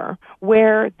 However,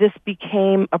 where this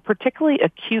became a particularly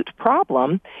acute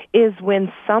problem is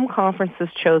when some conferences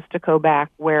chose to go back,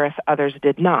 whereas others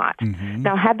did not. Mm-hmm.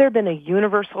 Now, had there been a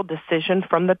universal decision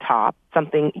from the top,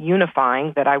 something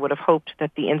unifying that I would have hoped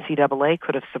that the NCAA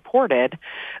could have supported,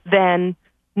 then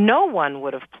no one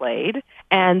would have played,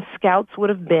 and scouts would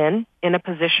have been in a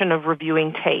position of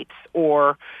reviewing tapes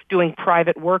or doing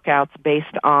private workouts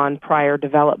based on prior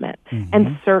development. Mm-hmm.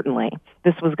 And certainly,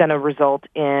 this was going to result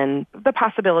in the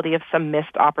possibility of some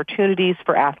missed opportunities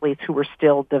for athletes who were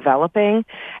still developing.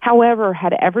 However,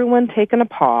 had everyone taken a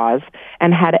pause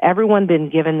and had everyone been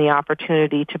given the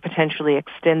opportunity to potentially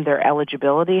extend their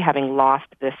eligibility, having lost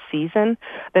this season,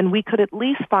 then we could at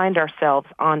least find ourselves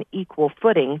on equal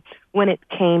footing when it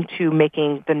came to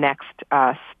making the next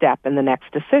step and the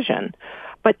next decision.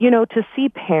 But, to see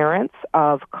parents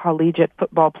of collegiate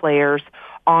football players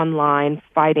online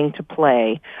fighting to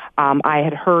play, I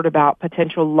had heard about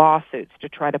potential lawsuits to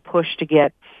try to push to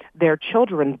get their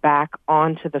children back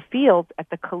onto the field at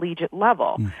the collegiate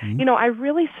level. Mm-hmm. I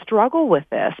really struggle with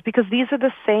this because these are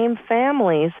the same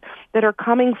families that are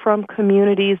coming from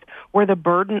communities where the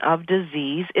burden of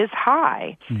disease is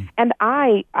high. Mm. And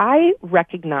I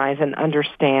recognize and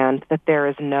understand that there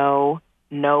is no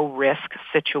risk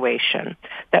situation,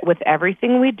 that with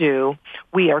everything we do,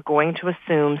 we are going to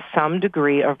assume some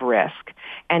degree of risk.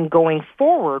 And going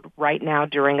forward right now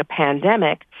during a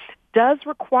pandemic does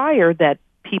require that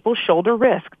people shoulder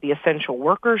risk. The essential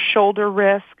workers shoulder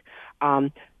risk.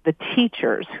 The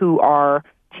teachers who are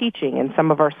teaching in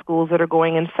some of our schools that are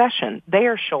going in session, they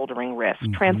are shouldering risk.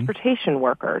 Mm-hmm. Transportation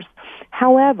workers.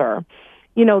 However,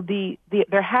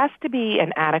 there has to be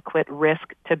an adequate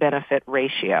risk to benefit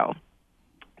ratio.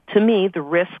 To me, the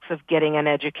risks of getting an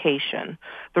education,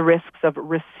 the risks of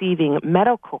receiving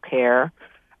medical care,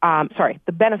 the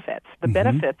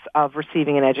benefits of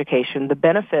receiving an education, the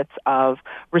benefits of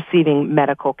receiving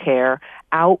medical care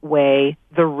outweigh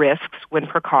the risks when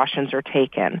precautions are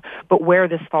taken. But where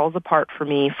this falls apart for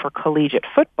me for collegiate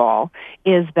football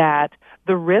is that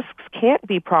the risks can't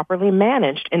be properly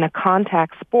managed in a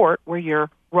contact sport where you're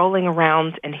rolling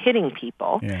around and hitting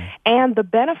people. Yeah. And the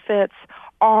benefits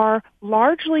are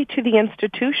largely to the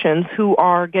institutions who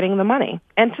are getting the money.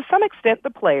 And to some extent, the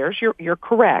players, you're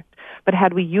correct. But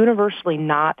had we universally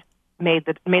not made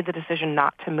the decision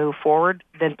not to move forward,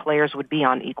 then players would be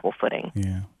on equal footing.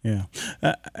 Yeah.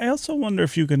 I also wonder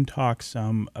if you can talk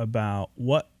some about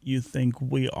what you think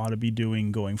we ought to be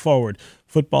doing going forward.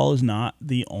 Football is not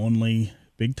the only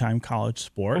big-time college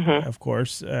sport. Mm-hmm. Of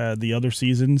course, the other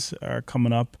seasons are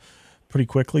coming up pretty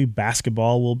quickly.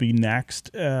 Basketball will be next.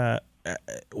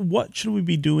 What should we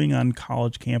be doing on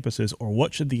college campuses, or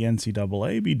what should the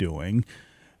NCAA be doing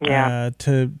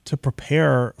to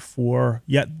prepare for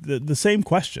yet the same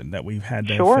question that we've had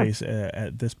to face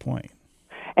at this point?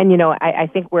 And, I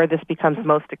think where this becomes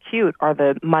most acute are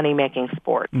the money-making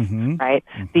sports, mm-hmm. right?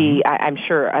 Mm-hmm. I'm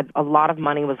sure a lot of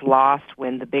money was lost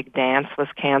when the big dance was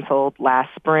canceled last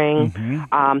spring.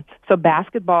 Mm-hmm. So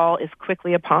basketball is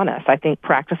quickly upon us. I think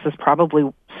practices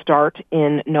probably start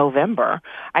in November.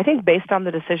 I think based on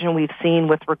the decision we've seen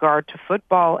with regard to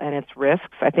football and its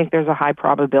risks, I think there's a high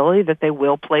probability that they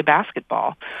will play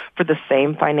basketball for the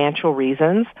same financial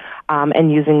reasons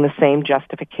and using the same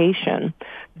justification.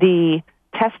 The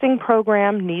testing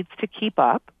program needs to keep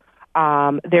up.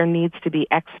 There needs to be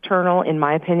in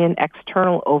my opinion,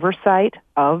 external oversight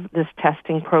of this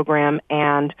testing program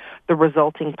and the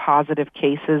resulting positive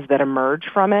cases that emerge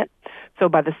from it. So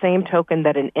by the same token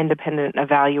that an independent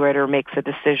evaluator makes a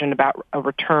decision about a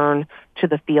return to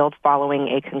the field following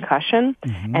a concussion,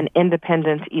 mm-hmm. an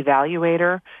independent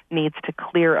evaluator needs to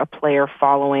clear a player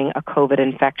following a COVID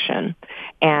infection.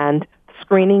 And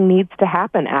screening needs to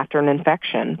happen after an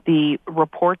infection. The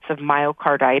reports of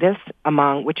myocarditis,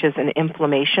 which is an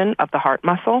inflammation of the heart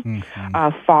muscle,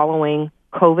 following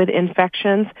COVID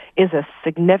infections, is a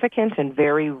significant and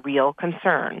very real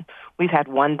concern. We've had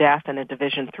one death in a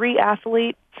Division III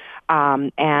athlete,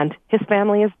 and his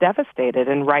family is devastated,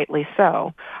 and rightly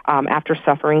so, after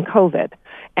suffering COVID.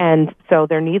 And so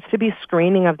there needs to be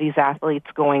screening of these athletes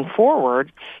going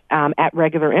forward at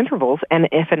regular intervals. And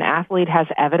if an athlete has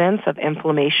evidence of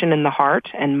inflammation in the heart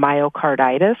and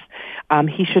myocarditis,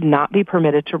 he should not be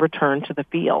permitted to return to the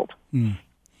field.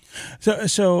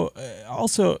 So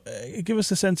also give us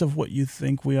a sense of what you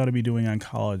think we ought to be doing on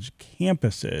college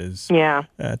campuses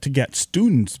to get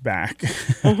students back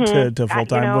to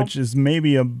full-time, which is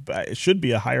maybe should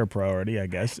be a higher priority, I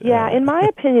guess. Yeah, in my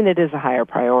opinion, it is a higher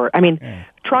priority. I mean,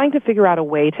 trying to figure out a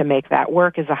way to make that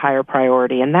work is a higher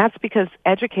priority, and that's because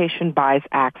education buys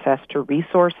access to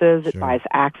resources. It buys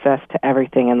access to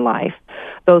everything in life.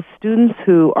 Those students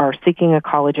who are seeking a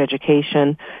college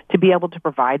education, to be able to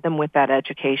provide them with that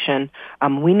education,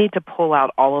 we need to pull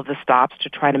out all of the stops to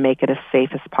try to make it as safe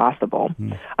as possible.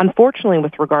 Unfortunately,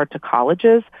 with regard to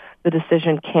colleges, the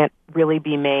decision can't really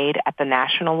be made at the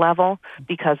national level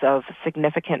because of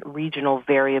significant regional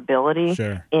variability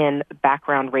in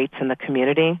background rates in the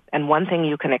community. And one thing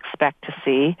you can expect to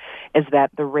see is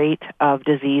that the rate of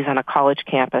disease on a college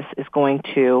campus is going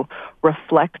to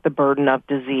reflect the burden of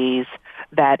disease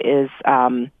that is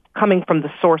coming from the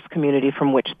source community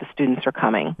from which the students are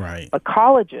coming. But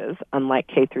colleges, unlike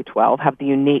K through 12, have the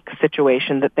unique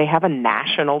situation that they have a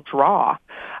national draw.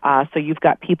 So you've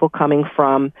got people coming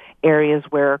from areas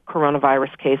where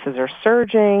coronavirus cases are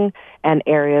surging and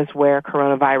areas where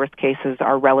coronavirus cases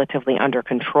are relatively under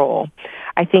control.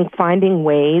 I think finding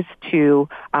ways to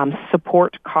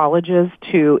support colleges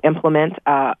to implement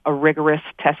a rigorous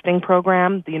testing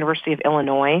program. The University of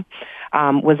Illinois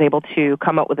was able to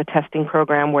come up with a testing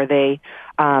program where they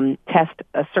test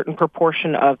a certain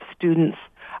proportion of students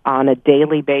on a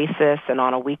daily basis and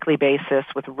on a weekly basis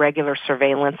with regular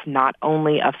surveillance, not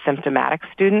only of symptomatic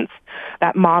students.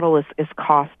 That model is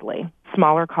costly.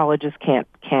 Smaller colleges can't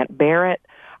bear it.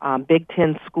 Big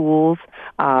Ten schools,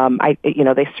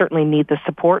 they certainly need the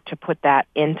support to put that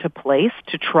into place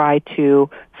to try to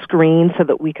screen so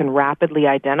that we can rapidly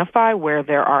identify where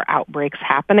there are outbreaks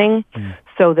happening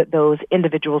so that those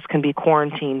individuals can be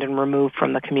quarantined and removed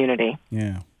from the community.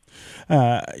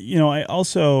 I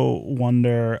also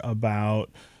wonder about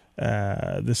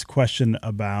this question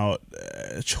about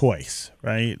choice,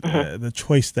 right? The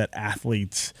choice that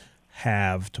athletes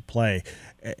have to play.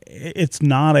 It's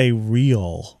not a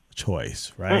real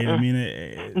choice, right? I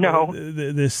mean, no.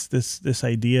 This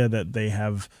idea that they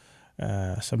have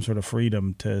some sort of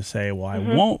freedom to say, well, I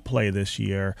won't play this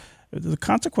year. The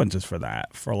consequences for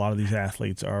that, for a lot of these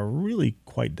athletes, are really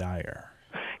quite dire.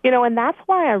 And that's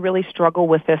why I really struggle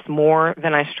with this more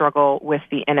than I struggle with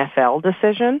the NFL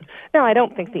decision. Now, I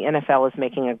don't think the NFL is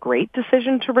making a great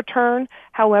decision to return.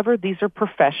 However, these are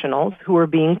professionals who are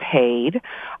being paid.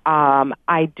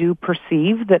 I do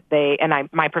perceive that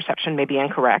my perception may be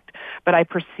incorrect, but I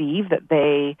perceive that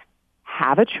they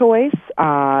have a choice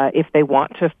if they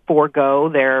want to forego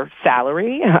their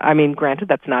salary. I mean, granted,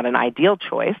 that's not an ideal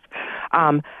choice.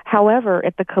 However,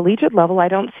 at the collegiate level, I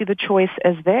don't see the choice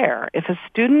as there. If a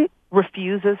student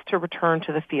refuses to return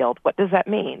to the field, what does that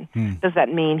mean? Does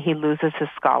that mean he loses his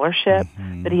scholarship,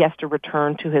 that he has to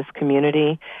return to his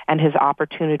community and his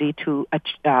opportunity to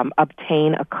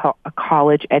obtain a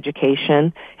college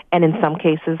education, and in some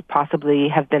cases possibly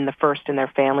have been the first in their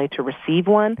family to receive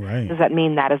one? Does that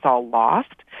mean that is all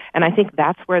lost? And I think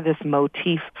that's where this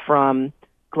motif from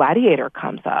Gladiator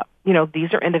comes up.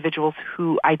 These are individuals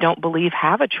who I don't believe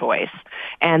have a choice,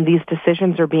 and these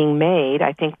decisions are being made.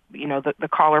 I think, the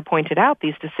caller pointed out,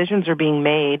 these decisions are being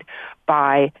made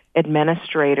by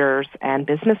administrators and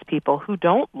business people who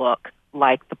don't look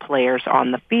like the players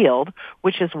on the field,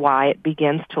 which is why it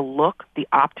begins to look, the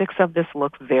optics of this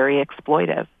look very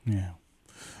exploitive. Yeah.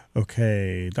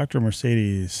 Okay, Dr.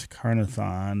 Mercedes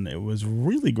Carnethon, it was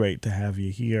really great to have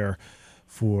you here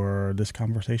for this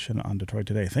conversation on Detroit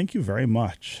Today. Thank you very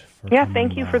much.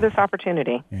 Thank you for this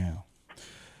opportunity. Yeah.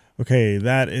 Okay,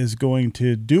 that is going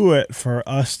to do it for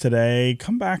us today.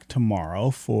 Come back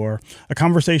tomorrow for a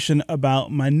conversation about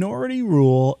minority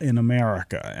rule in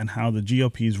America and how the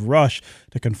GOP's rush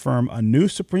to confirm a new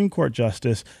Supreme Court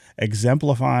justice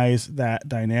exemplifies that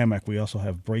dynamic. We also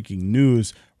have breaking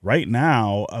news right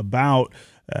now about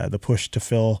the push to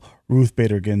fill Ruth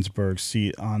Bader Ginsburg's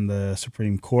seat on the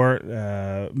Supreme Court.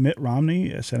 Mitt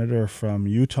Romney, a senator from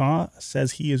Utah,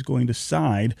 says he is going to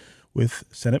side with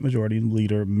Senate Majority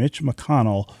Leader Mitch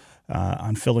McConnell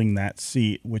on filling that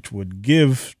seat, which would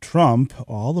give Trump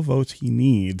all the votes he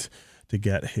needs to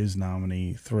get his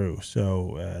nominee through.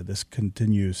 So this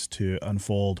continues to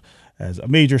unfold as a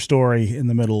major story in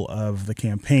the middle of the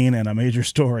campaign and a major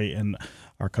story in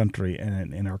our country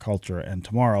and in our culture. And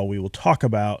tomorrow we will talk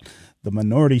about the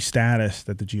minority status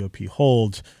that the GOP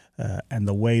holds and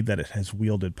the way that it has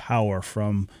wielded power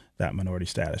from that minority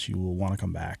status. You will want to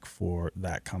come back for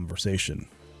that conversation.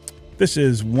 This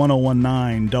is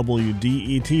 1019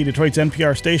 WDET, Detroit's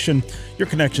NPR station, your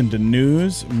connection to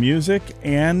news, music,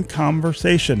 and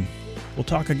conversation. We'll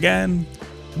talk again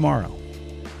tomorrow.